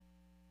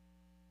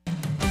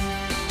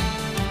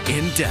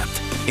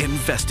in-depth,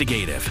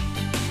 investigative.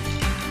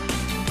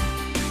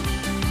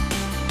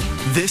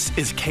 This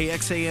is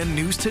KXAN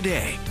News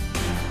Today.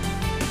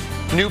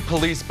 New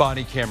police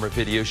body camera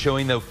video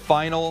showing the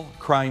final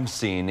crime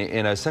scene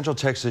in a Central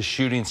Texas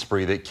shooting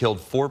spree that killed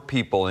 4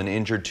 people and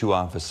injured 2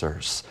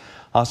 officers.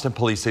 Austin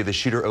police say the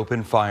shooter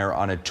opened fire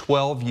on a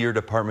 12-year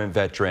department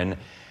veteran,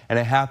 and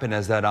it happened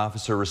as that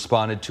officer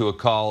responded to a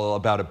call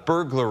about a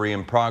burglary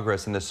in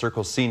progress in the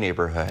Circle C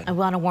neighborhood. I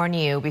want to warn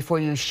you before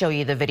you show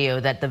you the video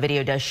that the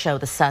video does show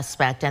the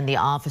suspect and the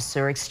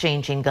officer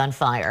exchanging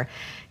gunfire.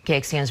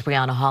 KXAN's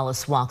Brianna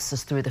Hollis walks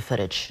us through the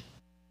footage.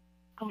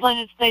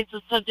 Complainant states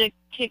the subject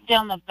kicked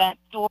down the back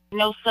door.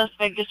 No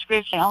suspect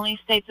description. Only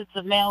states it's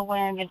a male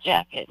wearing a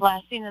jacket.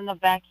 Last seen in the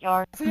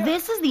backyard.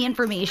 This is the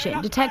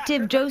information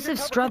Detective Joseph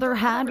Struther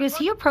had as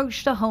he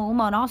approached a home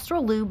on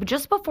Ostrolube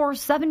just before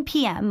 7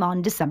 p.m.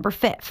 on December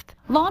 5th.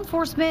 Law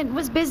enforcement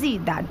was busy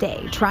that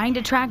day trying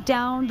to track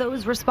down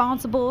those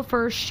responsible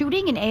for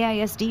shooting an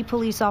AISD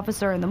police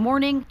officer in the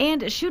morning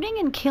and shooting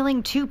and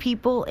killing 2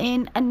 people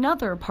in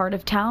another part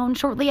of town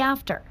shortly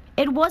after.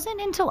 It wasn't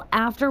until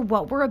after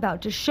what we're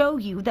about to show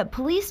you that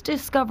police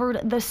discovered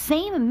the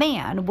same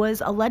man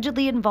was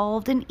allegedly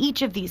involved in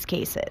each of these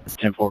cases.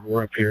 10-4,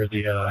 we're up here at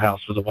the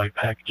house with the white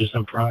packages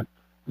in front.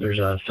 There's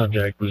a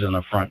subject who's in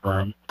the front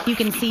room. You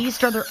can see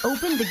Struther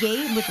opened the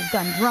gate with his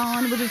gun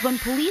drawn, which is when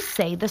police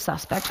say the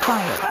suspect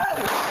fired.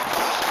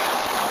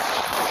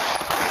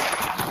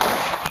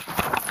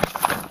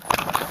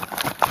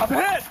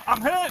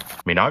 I'm hit!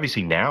 I mean,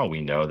 obviously now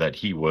we know that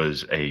he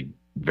was a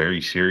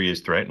very serious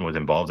threat and was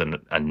involved in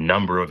a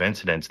number of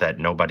incidents that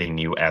nobody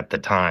knew at the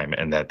time,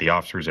 and that the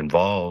officers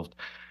involved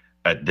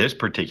at this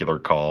particular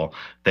call,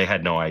 they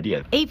had no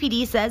idea.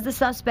 APD says the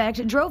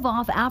suspect drove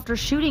off after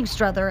shooting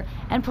Struther,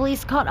 and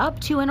police caught up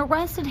to and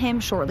arrested him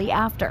shortly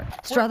after.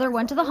 Struther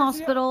went to the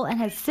hospital and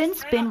has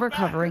since been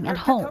recovering at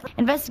home.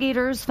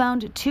 Investigators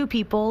found 2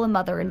 people, a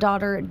mother and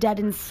daughter, dead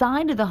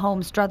inside the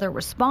home Struther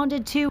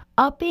responded to,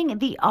 upping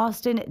the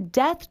Austin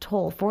death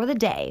toll for the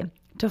day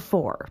to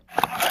 4.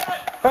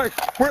 Hey,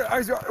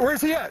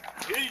 where's he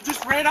at? He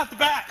just ran out the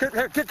back.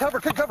 Get cover.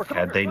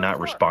 Had they not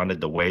responded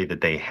the way that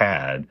they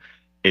had,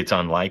 it's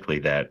unlikely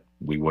that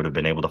we would have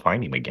been able to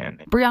find him again.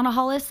 Brianna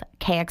Hollis,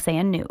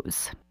 KXAN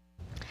News.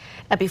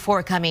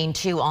 Before coming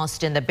to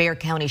Austin, the Bexar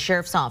County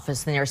Sheriff's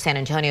Office near San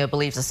Antonio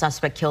believes the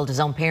suspect killed his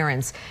own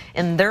parents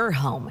in their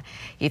home.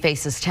 He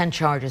faces 10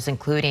 charges,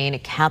 including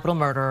capital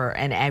murder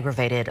and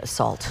aggravated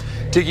assault.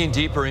 Digging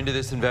deeper into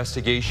this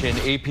investigation,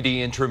 APD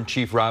Interim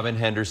Chief Robin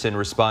Henderson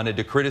responded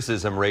to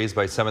criticism raised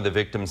by some of the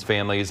victims'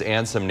 families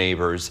and some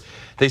neighbors.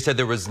 They said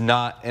there was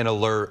not an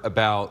alert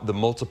about the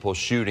multiple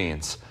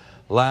shootings.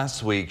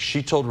 Last week,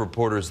 she told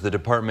reporters the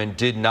department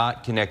did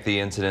not connect the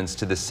incidents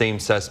to the same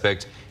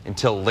suspect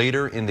until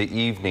later in the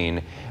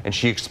evening, and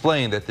she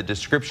explained that the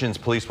descriptions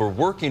police were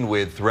working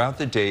with throughout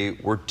the day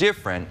were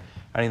different,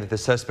 adding that the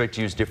suspect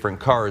used different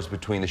cars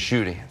between the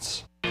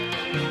shootings.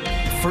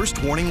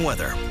 First warning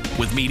weather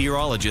with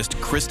meteorologist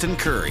Kristen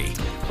Curry.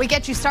 We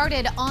get you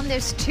started on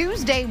this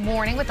Tuesday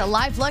morning with a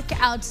live look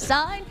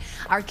outside.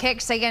 Our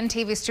KXAN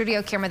TV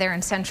studio camera there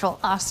in Central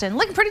Austin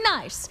looking pretty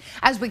nice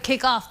as we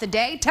kick off the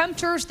day.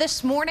 Temperatures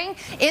this morning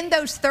in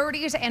those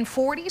 30s and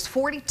 40s,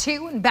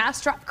 42 in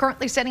Bastrop,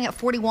 currently sitting at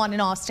 41 in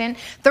Austin,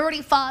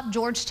 35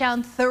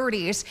 Georgetown,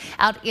 30s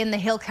out in the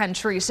hill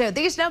country. So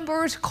these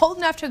numbers cold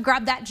enough to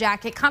grab that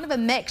jacket, kind of a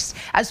mix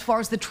as far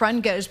as the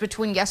trend goes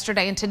between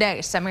yesterday and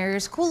today. Some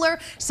areas cooler,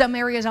 some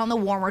areas on the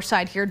warmer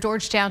side here.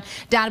 Georgetown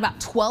down about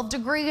 12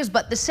 degrees,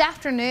 but this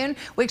afternoon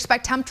we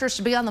expect temperatures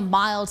to be on the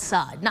mild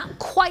side. Not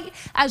quite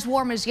as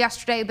warm as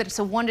yesterday, but it's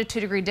a 1 to 2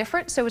 degree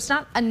difference, so it's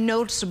not a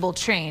noticeable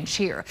change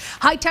here.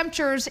 High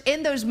temperatures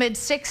in those mid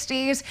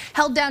 60s,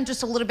 held down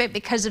just a little bit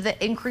because of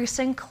the increase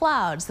in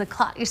clouds. The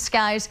cloudy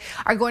skies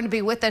are going to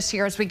be with us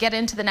here as we get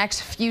into the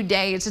next few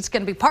days. It's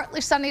going to be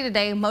partly sunny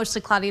today,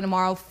 mostly cloudy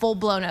tomorrow,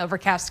 full-blown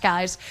overcast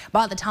skies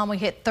by the time we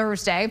hit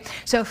Thursday.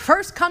 So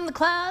first come the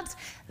clouds,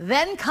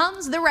 then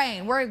comes the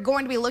rain. We're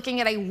going to be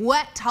looking at a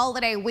wet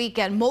holiday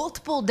weekend,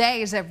 multiple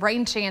days of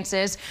rain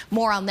chances.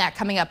 More on that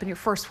coming up in your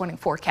first warning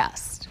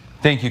forecast.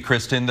 Thank you,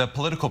 Kristen. The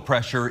political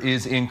pressure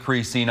is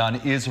increasing on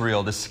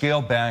Israel to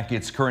scale back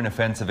its current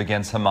offensive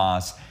against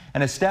Hamas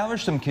and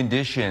establish some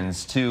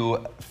conditions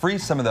to free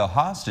some of the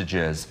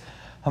hostages.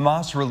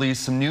 Hamas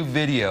released some new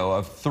video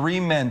of 3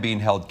 men being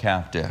held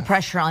captive.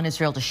 Pressure on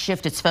Israel to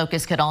shift its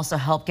focus could also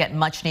help get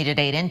much needed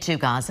aid into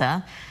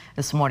Gaza.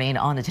 This morning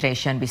on the Today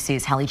Show,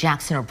 NBC's Hallie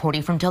Jackson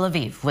reporting from Tel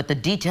Aviv with a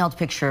detailed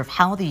picture of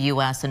how the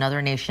U.S. and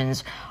other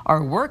nations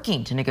are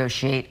working to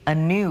negotiate a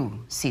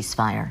new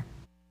ceasefire.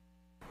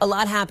 A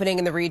lot happening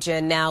in the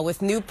region now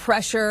with new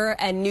pressure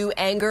and new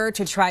anger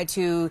to try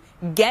to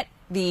get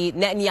the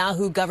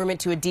Netanyahu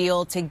government to a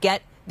deal, to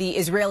get the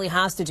Israeli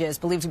hostages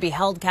believed to be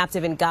held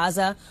captive in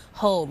Gaza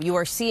home. You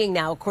are seeing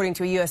now, according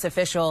to a U.S.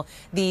 official,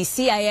 the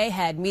CIA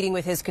head meeting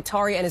with his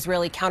Qatari and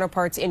Israeli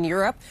counterparts in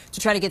Europe to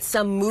try to get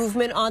some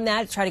movement on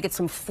that, to try to get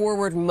some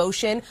forward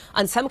motion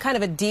on some kind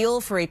of a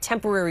deal for a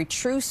temporary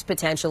truce,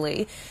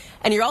 potentially.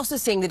 And you're also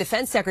seeing the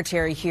defense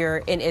secretary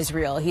here in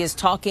Israel. He is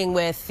talking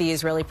with the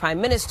Israeli prime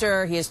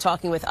minister. He is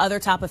talking with other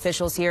top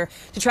officials here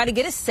to try to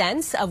get a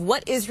sense of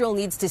what Israel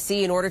needs to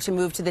see in order to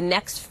move to the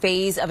next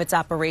phase of its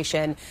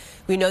operation.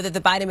 We know that the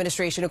Biden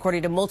administration,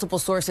 according to multiple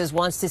sources,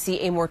 wants to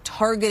see a more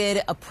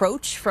targeted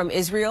approach from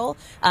Israel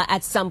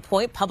at some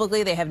point.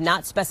 Publicly, they have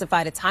not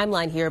specified a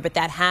timeline here, but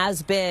that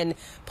has been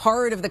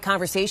part of the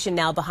conversation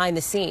now behind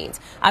the scenes.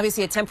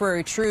 Obviously, a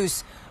temporary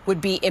truce would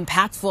be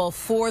impactful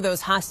for those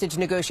hostage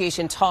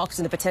negotiation talks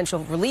and the potential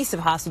release of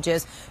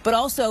hostages, but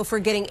also for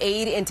getting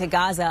aid into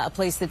Gaza, a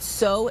place that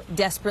so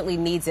desperately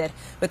needs it,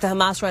 with the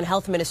Hamas-run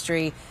health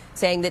ministry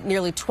saying that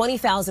nearly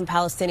 20,000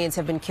 Palestinians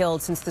have been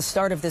killed since the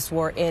start of this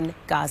war in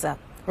Gaza.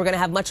 We're going to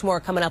have much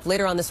more coming up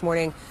later on this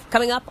morning,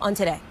 coming up on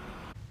Today.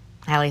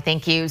 Hallie,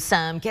 thank you.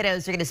 Some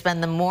kiddos are going to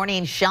spend the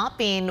morning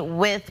shopping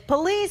with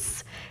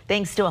police,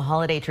 thanks to a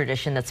holiday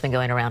tradition that's been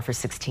going around for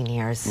 16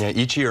 years. Yeah,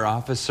 each year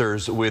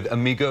officers with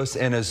Amigos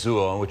en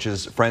Azul, which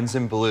is Friends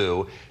in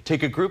Blue,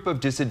 take a group of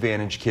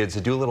disadvantaged kids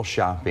to do a little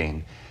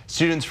shopping.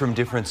 Students from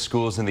different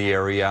schools in the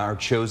area are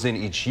chosen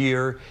each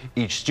year.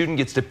 Each student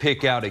gets to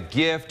pick out a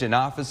gift, and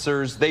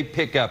officers, they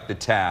pick up the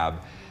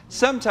tab.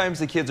 Sometimes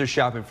the kids are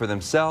shopping for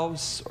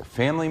themselves or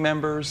family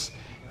members.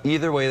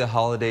 Either way, the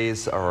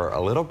holidays are a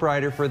little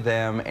brighter for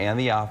them and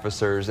the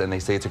officers, and they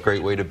say it's a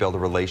great way to build a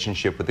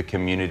relationship with the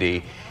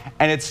community.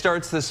 And it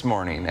starts this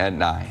morning at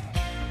 9.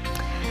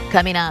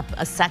 Coming up,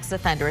 a sex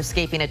offender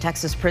escaping a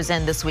Texas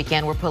prison this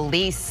weekend where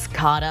police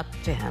caught up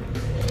to him.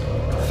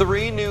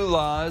 3 new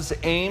laws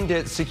aimed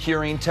at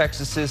securing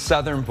Texas's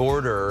southern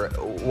border.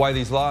 Why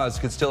these laws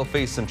could still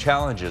face some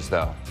challenges,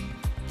 though.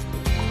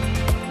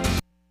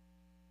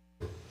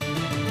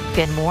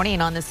 Good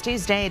morning on this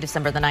Tuesday,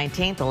 December the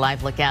 19th. A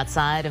live look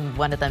outside and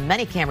one of the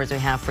many cameras we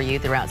have for you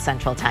throughout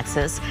Central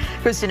Texas.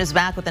 Kristen is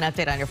back with an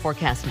update on your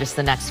forecast in just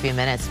the next few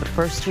minutes. But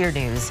first, your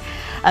news.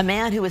 A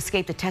man who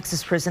escaped a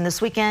Texas prison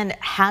this weekend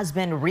has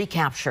been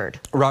recaptured.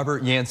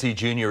 Robert Yancey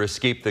Jr.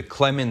 escaped the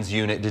Clemens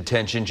Unit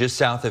detention just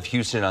south of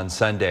Houston on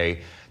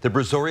Sunday. The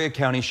Brazoria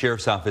County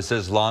Sheriff's Office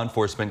says law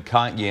enforcement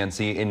caught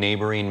Yancey in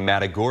neighboring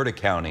Matagorda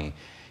County.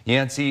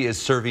 Yancey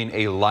is serving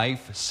a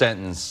life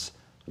sentence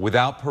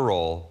without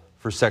parole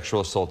for sexual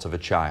assault of a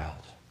child.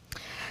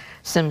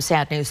 Some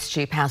sad news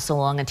to pass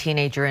along. A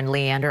teenager in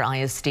Leander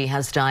ISD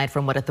has died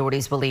from what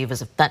authorities believe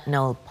is a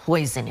fentanyl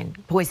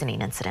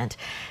poisoning incident.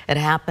 It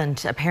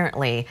happened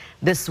apparently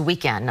this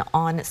weekend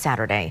on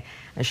Saturday.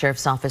 The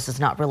sheriff's office is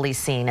not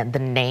releasing the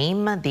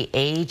name, the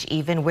age,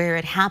 even where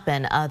it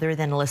happened, other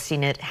than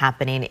listing it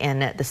happening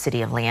in the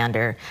city of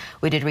Leander.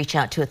 We did reach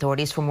out to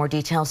authorities for more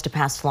details to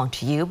pass along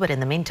to you, but in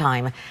the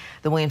meantime,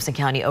 the Williamson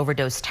County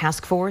Overdose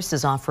Task Force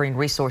is offering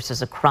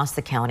resources across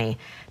the county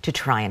to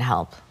try and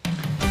help.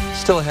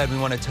 Still ahead, we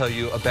want to tell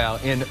you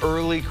about an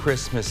early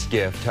Christmas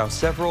gift, how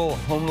several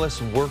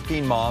homeless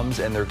working moms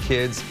and their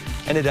kids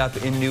ended up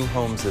in new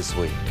homes this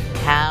week.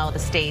 How the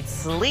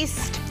state's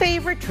least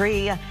favorite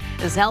tree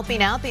is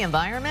helping out the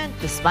environment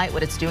despite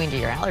what it's doing to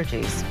your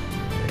allergies.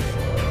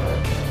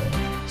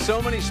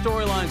 So many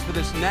storylines for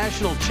this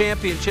national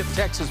championship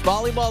Texas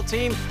volleyball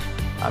team.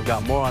 I've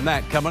got more on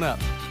that coming up.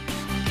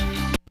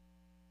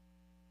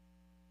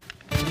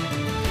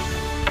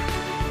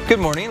 Good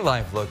morning,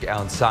 live look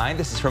outside.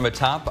 This is from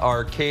atop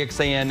our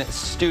KXAN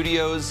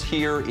studios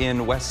here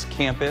in West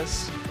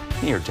Campus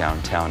near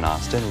downtown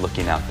Austin,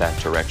 looking out that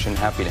direction.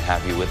 Happy to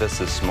have you with us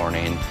this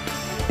morning.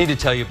 Need to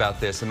tell you about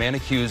this. A man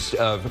accused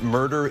of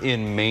murder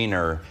in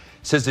Manor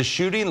says the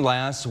shooting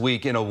last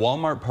week in a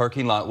Walmart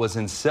parking lot was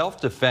in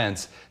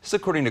self-defense. This is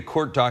according to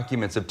court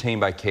documents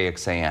obtained by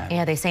KXAN.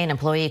 Yeah, they say an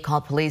employee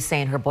called police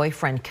saying her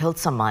boyfriend killed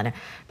someone.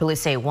 Police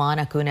say Juan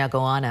Acuna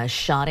Goana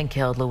shot and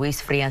killed Luis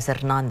Frias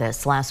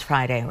Hernandez last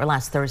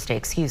Thursday,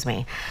 excuse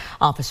me.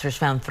 Officers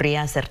found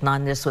Frias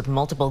Hernandez with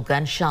multiple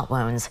gunshot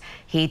wounds.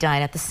 He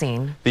died at the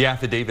scene. The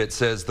affidavit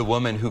says the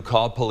woman who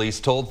called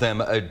police told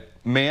them a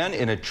man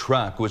in a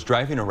truck was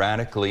driving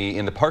erratically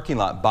in the parking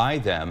lot by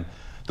them.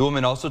 The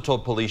woman also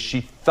told police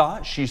she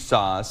thought she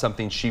saw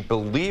something she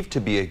believed to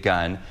be a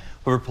gun,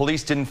 however,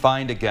 police didn't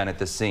find a gun at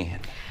the scene.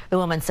 The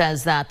woman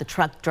says that the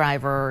truck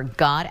driver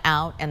got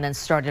out and then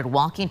started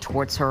walking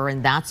towards her,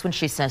 and that's when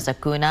she says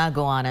Acuna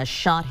Goana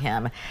shot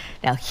him.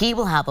 Now, he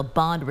will have a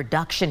bond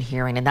reduction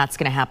hearing, and that's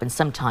going to happen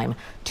sometime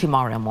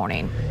tomorrow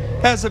morning.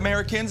 As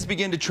Americans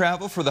begin to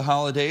travel for the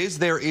holidays,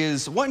 there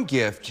is one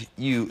gift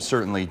you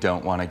certainly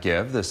don't want to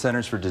give. The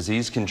Centers for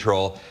Disease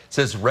Control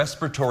says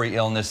respiratory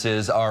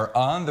illnesses are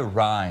on the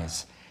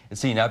rise.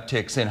 It's seen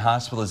upticks in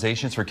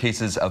hospitalizations for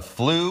cases of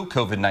flu,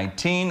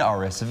 COVID-19,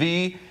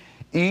 RSV.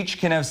 Each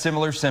can have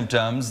similar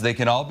symptoms. They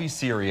can all be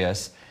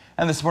serious.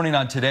 And this morning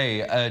on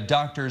Today, a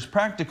doctor's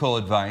practical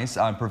advice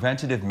on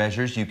preventative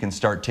measures you can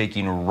start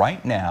taking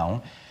right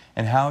now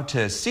and how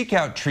to seek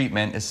out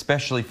treatment,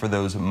 especially for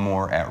those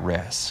more at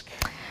risk.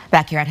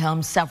 Back here at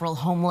home, several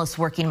homeless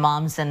working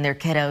moms and their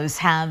kiddos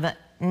have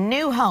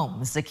new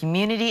homes. A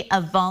community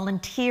of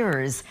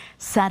volunteers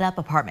set up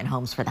apartment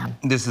homes for them.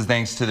 This is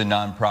thanks to the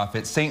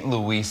nonprofit St.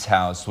 Louis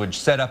House, which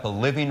set up a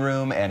living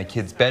room and a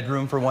kid's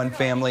bedroom for one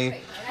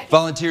family.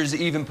 Volunteers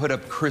even put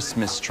up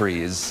Christmas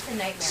trees.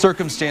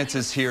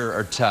 Circumstances here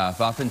are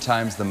tough.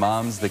 Oftentimes the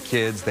moms, the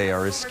kids, they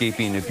are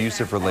escaping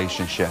abusive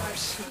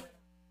relationships.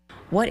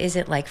 What is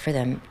it like for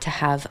them to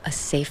have a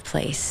safe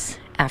place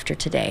after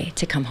today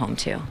to come home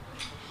to?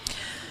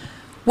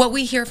 What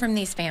we hear from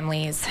these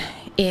families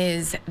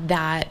is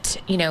that,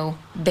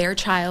 their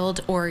child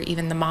or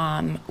even the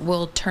mom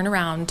will turn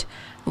around,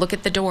 look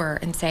at the door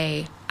and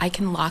say, I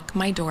can lock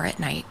my door at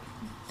night.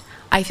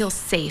 I feel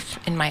safe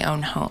in my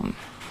own home.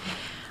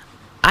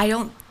 I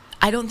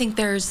don't think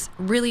there's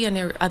really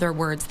any other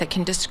words that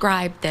can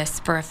describe this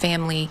for a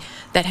family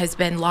that has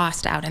been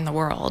lost out in the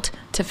world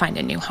to find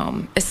a new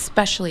home,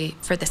 especially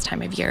for this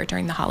time of year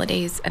during the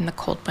holidays and the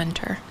cold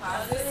winter.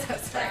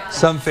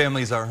 Some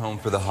families are home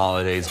for the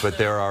holidays, but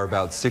there are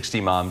about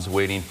 60 moms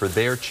waiting for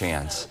their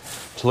chance.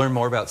 To learn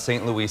more about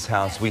St. Louis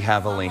House, we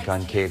have a link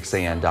on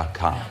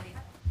KXAN.com.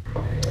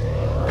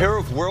 Pair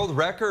of world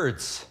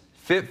records.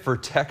 Fit for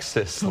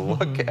Texas.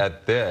 Look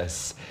at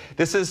this.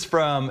 This is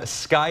from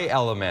Sky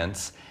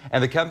Elements,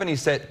 and the company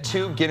set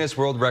 2 Guinness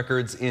World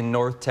Records in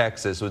North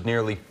Texas with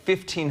nearly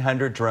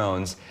 1,500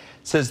 drones.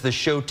 Says the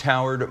show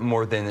towered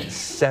more than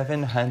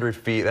 700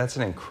 feet. That's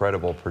an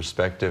incredible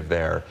perspective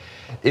there.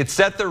 It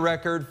set the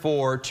record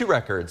for 2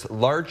 records: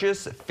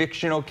 largest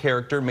fictional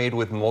character made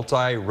with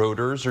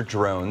multi-rotors or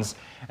drones,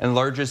 and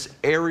largest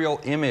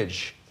aerial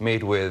image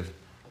made with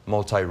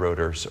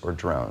multi-rotors or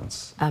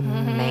drones.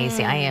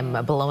 Amazing. I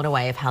am blown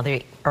away of how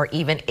they are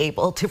even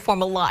able to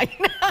form a line.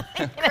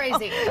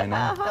 Crazy. I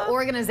know. The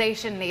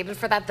organization needed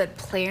for that, the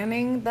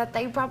planning that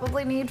they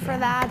probably need for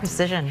that.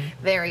 Precision.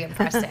 Very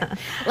impressive.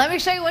 Let me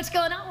show you what's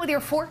going on with your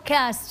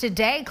forecast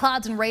today.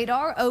 Clouds and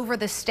radar over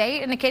the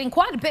state indicating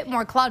quite a bit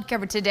more cloud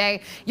cover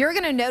today. You're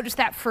going to notice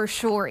that for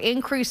sure.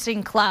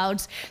 Increasing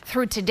clouds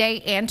through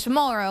today and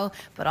tomorrow,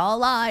 but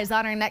all eyes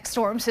on our next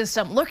storm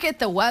system. Look at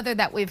the weather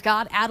that we've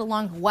got out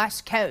along the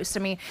west coast. I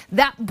mean,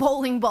 that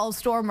bowling ball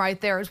storm right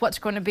there is what's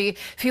going to be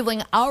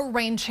fueling our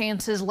rain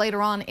chances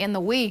later on in the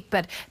week.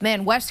 But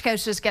man, west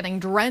coast is getting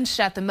drenched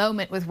at the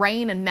moment with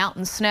rain and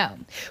mountain snow.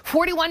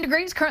 41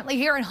 degrees currently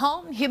here at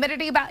home.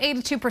 Humidity about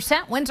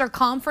 82%. Winds are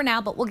calm for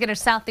now, but we'll get a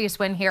southeast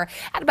wind here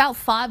at about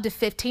 5 to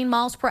 15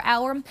 miles per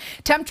hour.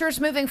 Temperatures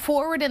moving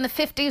forward in the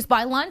 50s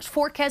by lunch.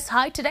 Forecast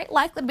high today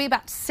likely to be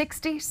about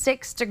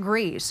 66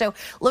 degrees. So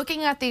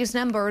looking at these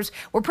numbers,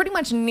 we're pretty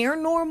much near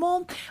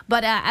normal.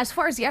 But as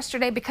far as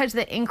yesterday, because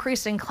the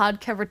increase in cloud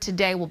cover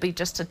today will be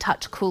just a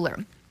touch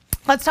cooler.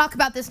 Let's talk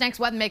about this next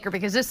weather maker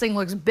because this thing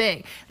looks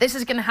big. This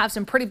is going to have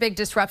some pretty big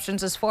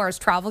disruptions as far as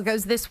travel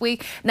goes this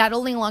week, not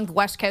only along the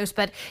west coast,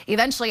 but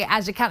eventually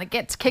as it kind of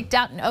gets kicked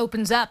out and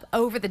opens up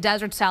over the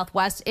desert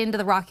southwest into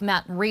the Rocky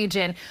Mountain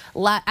region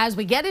as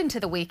we get into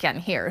the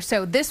weekend here.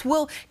 So this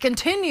will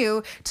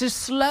continue to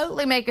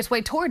slowly make its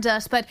way towards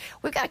us, but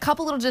we've got a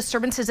couple little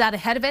disturbances out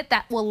ahead of it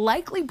that will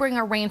likely bring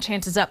our rain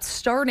chances up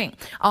starting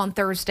on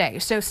Thursday.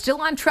 So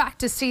still on track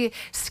to see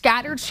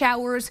scattered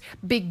showers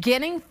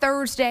beginning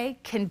Thursday,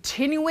 continuing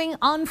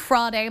on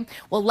Friday.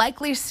 We'll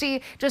likely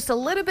see just a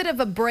little bit of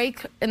a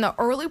break in the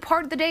early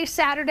part of the day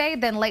Saturday,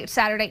 then late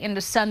Saturday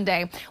into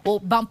Sunday. We'll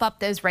bump up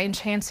those rain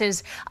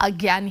chances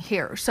again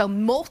here. So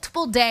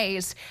multiple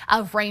days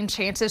of rain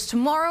chances.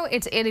 Tomorrow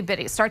it's itty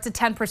bitty. It starts at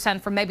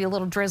 10% for maybe a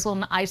little drizzle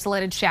and an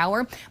isolated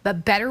shower,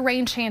 but better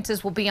rain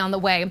chances will be on the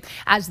way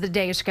as the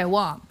days go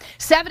on.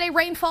 7-day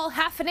rainfall,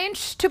 1/2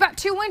 inch to about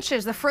 2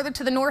 inches. The further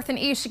to the north and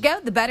east you go,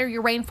 the better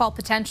your rainfall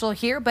potential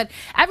here, but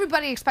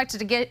everybody expected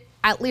to get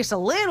at least a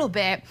little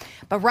bit,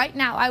 but right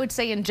now I would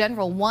say in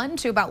general 1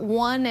 to about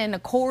 1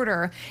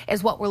 1/4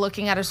 is what we're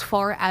looking at as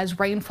far as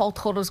rainfall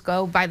totals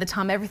go by the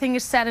time everything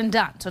is said and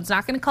done. So it's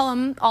not going to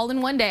come all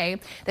in one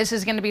day. This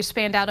is going to be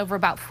spanned out over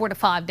about 4 to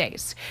 5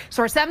 days.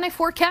 So our 7-day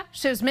forecast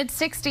shows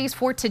mid-60s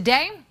for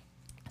today.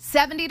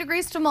 70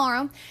 degrees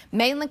tomorrow,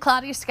 mainly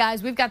cloudy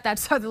skies. We've got that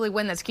southerly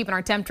wind that's keeping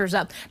our temperatures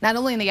up, not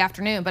only in the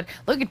afternoon, but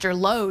look at your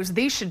lows.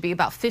 These should be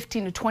about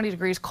 15 to 20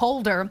 degrees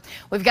colder.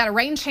 We've got a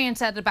rain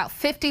chance at about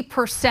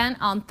 50%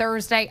 on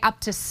Thursday, up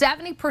to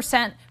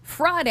 70%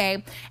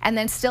 Friday, and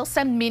then still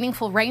some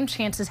meaningful rain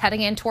chances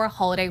heading into our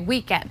holiday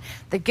weekend.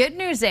 The good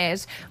news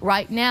is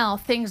right now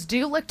things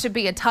do look to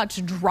be a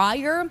touch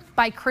drier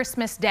by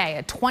Christmas Day,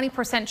 a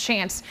 20%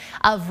 chance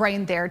of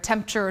rain there.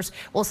 Temperatures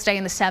will stay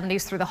in the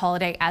 70s through the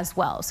holiday as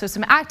well. So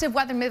some active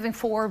weather moving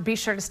forward. Be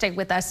sure to stay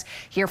with us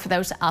here for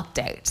those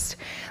updates.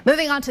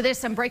 Moving on to this,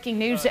 some breaking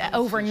news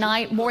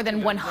overnight. More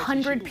than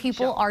 100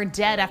 people are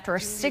dead after a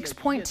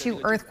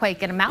 6.2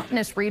 earthquake in a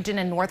mountainous region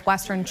in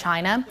northwestern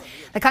China.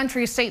 The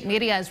country's state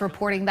media is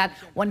reporting that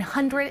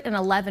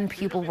 111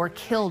 people were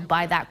killed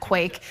by that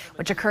quake,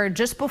 which occurred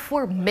just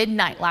before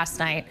midnight last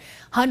night.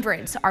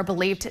 Hundreds are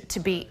believed to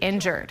be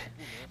injured.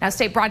 Now,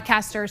 state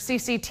broadcaster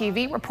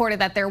CCTV reported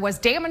that there was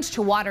damage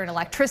to water and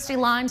electricity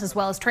lines, as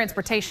well as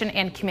transportation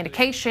and and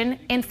communication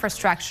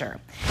infrastructure.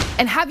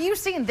 And have you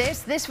seen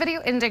this? This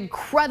video is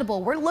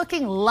incredible. We're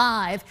looking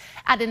live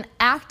at an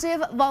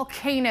active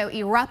volcano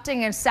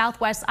erupting in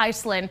southwest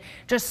Iceland,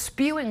 just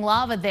spewing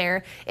lava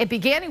there. It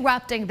began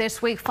erupting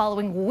this week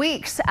following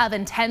weeks of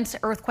intense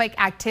earthquake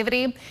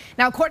activity.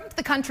 Now, according to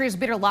the country's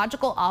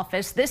meteorological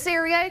office, this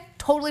area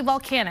totally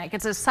volcanic.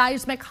 It's a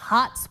seismic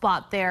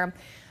hotspot there.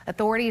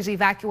 Authorities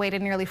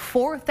evacuated nearly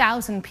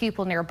 4,000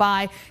 people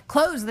nearby,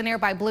 closed the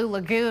nearby Blue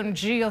Lagoon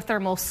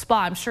geothermal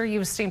spa. I'm sure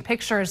you've seen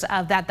pictures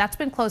of that. That's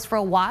been closed for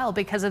a while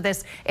because of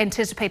this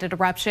anticipated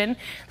eruption.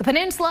 The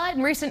peninsula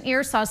in recent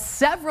years saw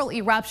several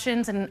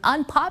eruptions in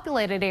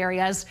unpopulated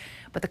areas,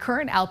 but the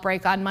current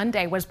outbreak on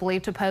Monday was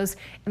believed to pose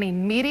an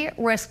immediate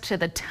risk to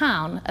the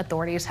town,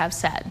 authorities have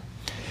said.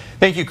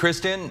 Thank you,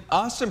 Kristen.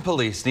 Austin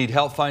police need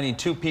help finding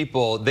two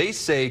people they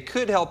say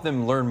could help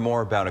them learn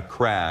more about a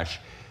crash.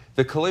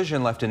 The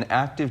collision left an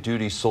active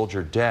duty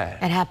soldier dead.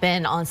 It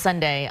happened on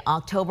Sunday,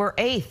 October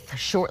 8th,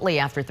 shortly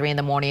after 3 in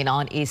the morning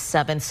on East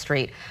 7th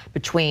Street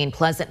between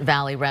Pleasant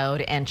Valley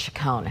Road and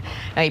Chacon.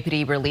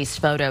 APD released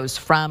photos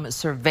from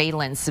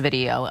surveillance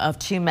video of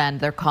two men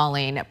they're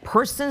calling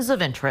persons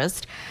of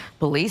interest.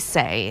 Police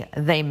say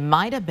they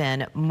might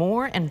have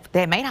more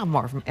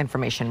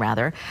information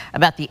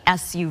about the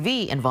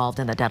SUV involved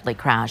in the deadly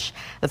crash.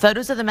 The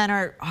photos of the men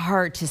are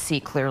hard to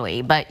see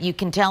clearly, but you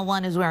can tell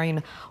one is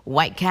wearing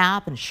white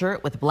cap and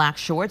shirt with black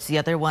shorts. The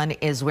other one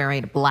is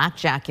wearing a black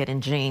jacket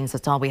and jeans.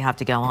 That's all we have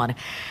to go on.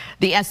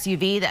 The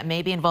SUV that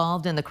may be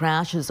involved in the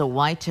crash is a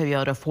white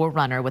Toyota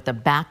 4Runner with a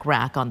back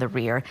rack on the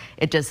rear.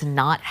 It does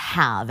not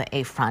have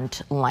a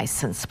front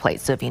license plate.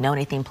 So if you know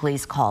anything,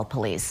 please call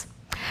police.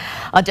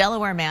 A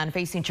Delaware man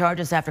facing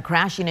charges after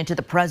crashing into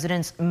the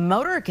president's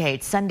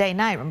motorcade Sunday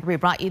night. Remember, we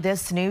brought you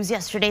this news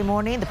yesterday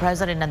morning. The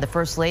president and the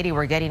first lady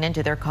were getting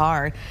into their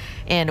car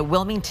in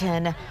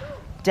Wilmington,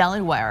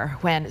 Delaware,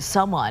 when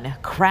someone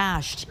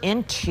crashed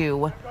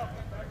into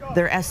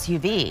their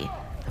SUV.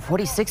 The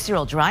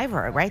 46-year-old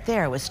driver right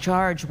there was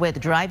charged with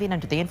driving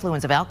under the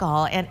influence of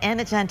alcohol and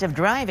inattentive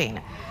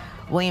driving.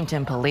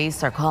 Wilmington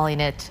police are calling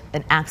it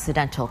an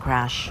accidental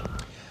crash.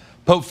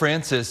 Pope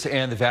Francis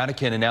and the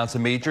Vatican announced a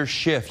major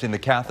shift in the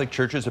Catholic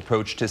Church's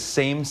approach to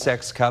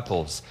same-sex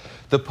couples.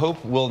 The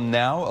Pope will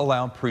now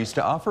allow priests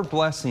to offer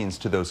blessings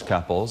to those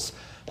couples.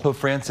 Pope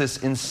Francis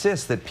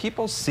insists that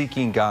people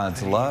seeking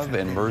God's love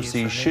and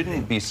mercy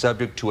shouldn't be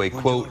subject to a,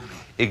 quote,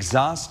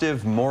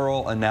 exhaustive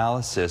moral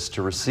analysis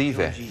to receive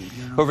it.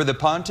 However, the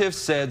pontiff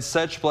said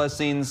such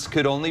blessings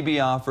could only be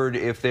offered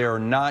if they are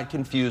not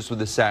confused with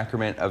the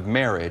sacrament of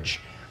marriage.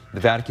 The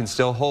Vatican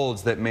still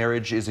holds that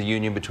marriage is a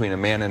union between a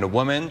man and a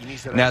woman,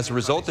 and as a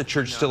result, the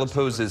church still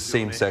opposes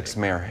same-sex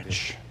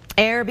marriage.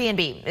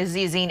 Airbnb is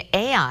using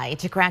AI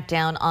to crack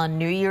down on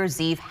New Year's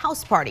Eve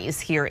house parties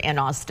here in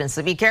Austin.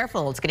 So be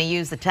careful. It's going to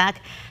use the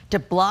tech to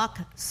block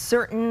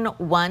certain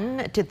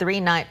 1 to 3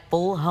 night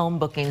full home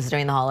bookings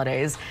during the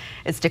holidays.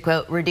 It's to,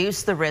 quote,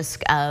 reduce the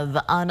risk of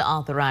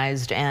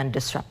unauthorized and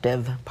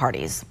disruptive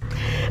parties.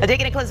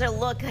 Taking a closer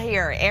look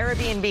here,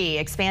 Airbnb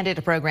expanded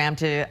a program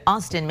to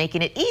Austin,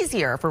 making it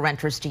easier for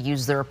renters to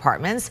use their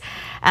apartments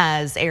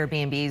as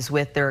Airbnbs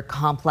with their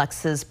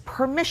complexes'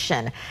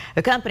 permission.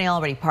 The company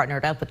already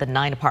partnered up with the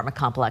 9 apartment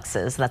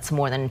complexes. That's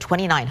more than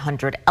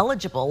 2,900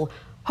 eligible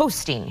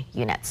hosting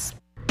units.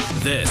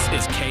 This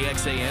is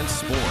KXAN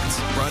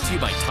Sports, brought to you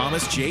by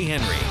Thomas J.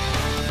 Henry.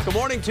 Good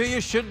morning to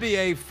you. Should be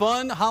a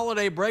fun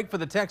holiday break for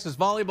the Texas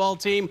volleyball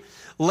team.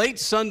 Late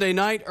Sunday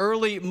night,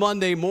 early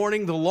Monday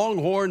morning, the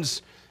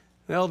Longhorns,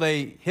 well,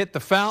 they hit the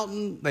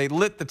fountain, they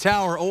lit the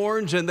tower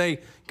orange, and they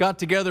got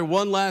together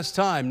one last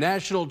time.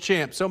 National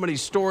champ, so many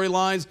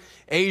storylines.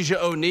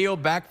 Asia O'Neal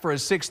back for a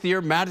 6th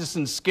year.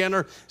 Madison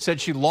Skinner said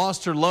she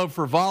lost her love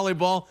for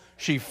volleyball.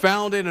 She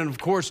found it, and of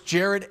course,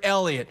 Jared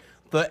Elliott,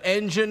 the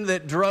engine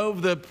that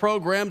drove the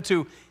program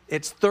to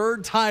its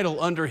 3rd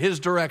title under his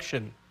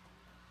direction.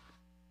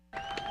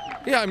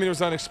 Yeah, I mean, it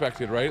was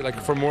unexpected, right?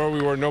 Like, from where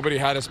we were, nobody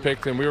had us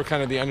picked, and we were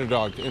kind of the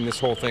underdog in this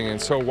whole thing. And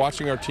so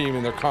watching our team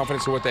and their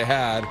confidence in what they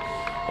had,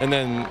 and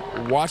then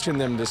watching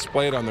them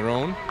display it on their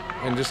own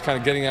and just kind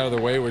of getting out of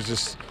the way was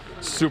just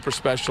super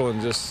special.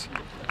 And just,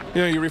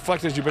 you know, you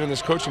reflect as you've been in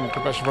this coaching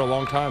profession for a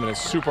long time, and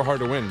it's super hard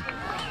to win.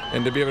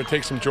 And to be able to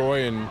take some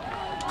joy and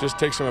just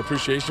take some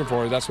appreciation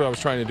for it, that's what I was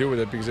trying to do with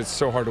it, because it's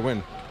so hard to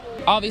win.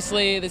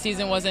 Obviously, the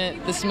season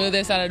wasn't the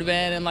smoothest that it had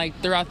been, and like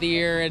throughout the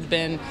year, it had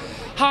been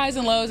highs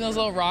and lows, and it was a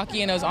little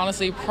rocky, and it was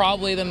honestly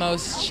probably the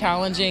most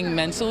challenging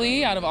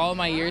mentally out of all of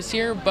my years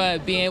here.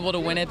 But being able to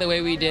win it the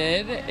way we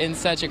did in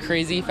such a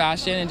crazy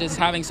fashion and just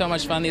having so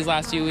much fun these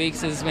last few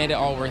weeks has made it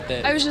all worth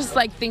it. I was just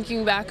like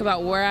thinking back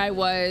about where I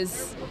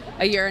was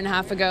a year and a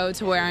half ago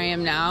to where I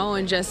am now,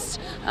 and just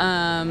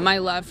my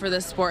love for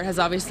this sport has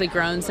obviously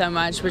grown so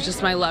much, but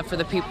just my love for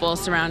the people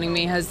surrounding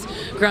me has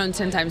grown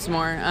 10 times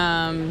more.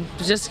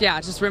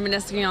 Just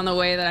reminiscing on the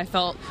way that I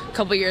felt a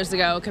couple years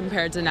ago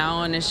compared to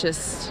now, and it's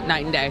just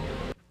night and day.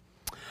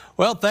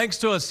 Well, thanks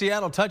to a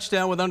Seattle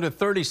touchdown with under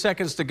 30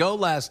 seconds to go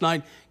last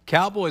night,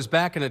 Cowboys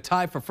back in a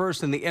tie for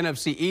first in the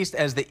NFC East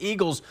as the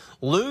Eagles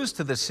lose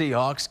to the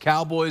Seahawks.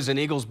 Cowboys and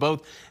Eagles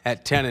both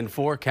at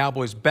 10-4.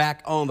 Cowboys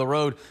back on the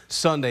road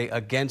Sunday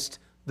against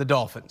the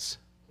Dolphins.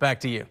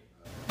 Back to you.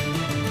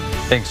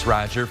 Thanks,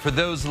 Roger. For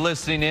those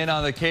listening in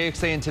on the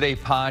KXAN Today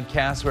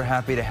podcast, we're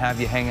happy to have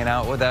you hanging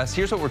out with us.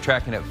 Here's what we're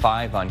tracking at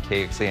 5 on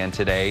KXAN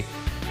Today.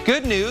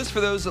 Good news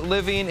for those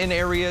living in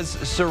areas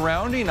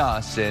surrounding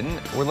Austin.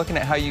 We're looking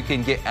at how you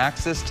can get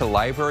access to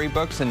library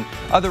books and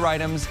other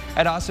items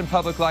at Austin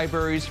Public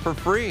Libraries for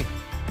free.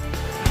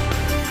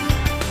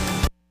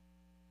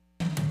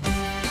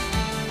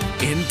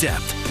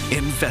 In-depth,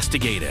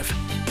 investigative.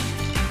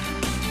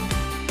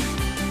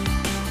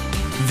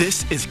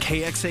 This is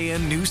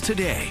KXAN News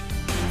Today.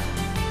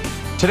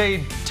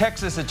 Today,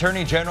 Texas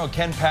Attorney General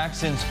Ken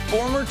Paxton's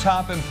former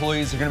top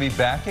employees are going to be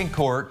back in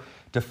court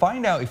to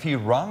find out if he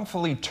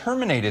wrongfully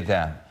terminated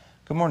them.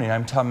 Good morning,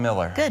 I'm Tom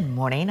Miller. Good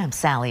morning, I'm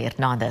Sally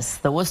Hernandez.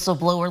 The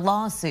whistleblower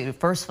lawsuit,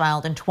 first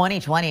filed in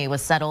 2020,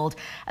 was settled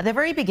at the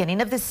very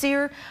beginning of this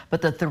year, but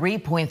the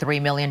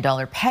 $3.3 million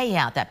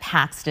payout that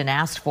Paxton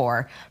asked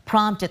for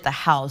prompted the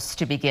House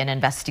to begin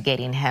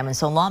investigating him, and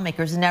so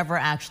lawmakers never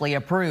actually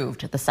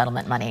approved the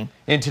settlement money.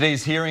 In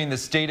today's hearing, the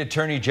state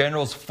attorney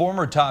general's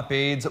former top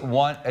aides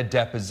want a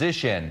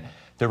deposition.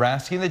 They're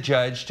asking the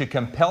judge to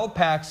compel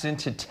Paxton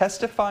to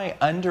testify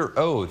under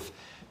oath.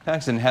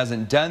 Paxton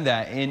hasn't done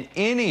that in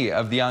any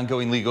of the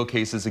ongoing legal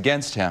cases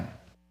against him.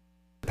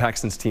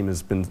 Paxton's team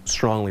has been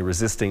strongly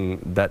resisting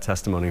that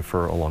testimony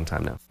for a long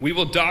time now. We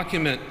will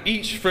document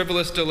each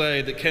frivolous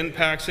delay that Ken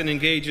Paxton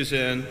engages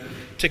in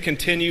to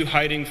continue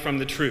hiding from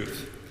the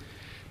truth.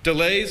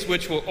 Delays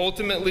which will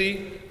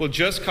ultimately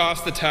just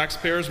cost the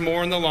taxpayers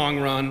more in the long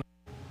run.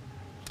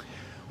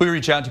 We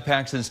reached out to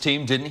Paxton's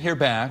team, didn't hear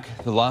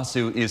back. The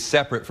lawsuit is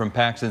separate from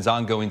Paxton's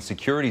ongoing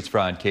securities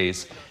fraud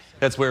case.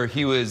 That's where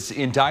he was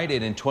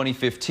indicted in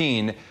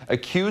 2015,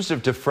 accused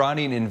of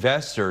defrauding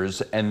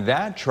investors, and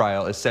that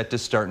trial is set to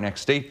start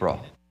next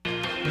April.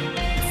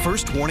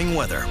 First warning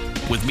weather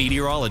with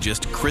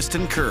meteorologist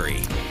Kristen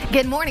Curry.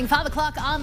 Good morning, 5 o'clock on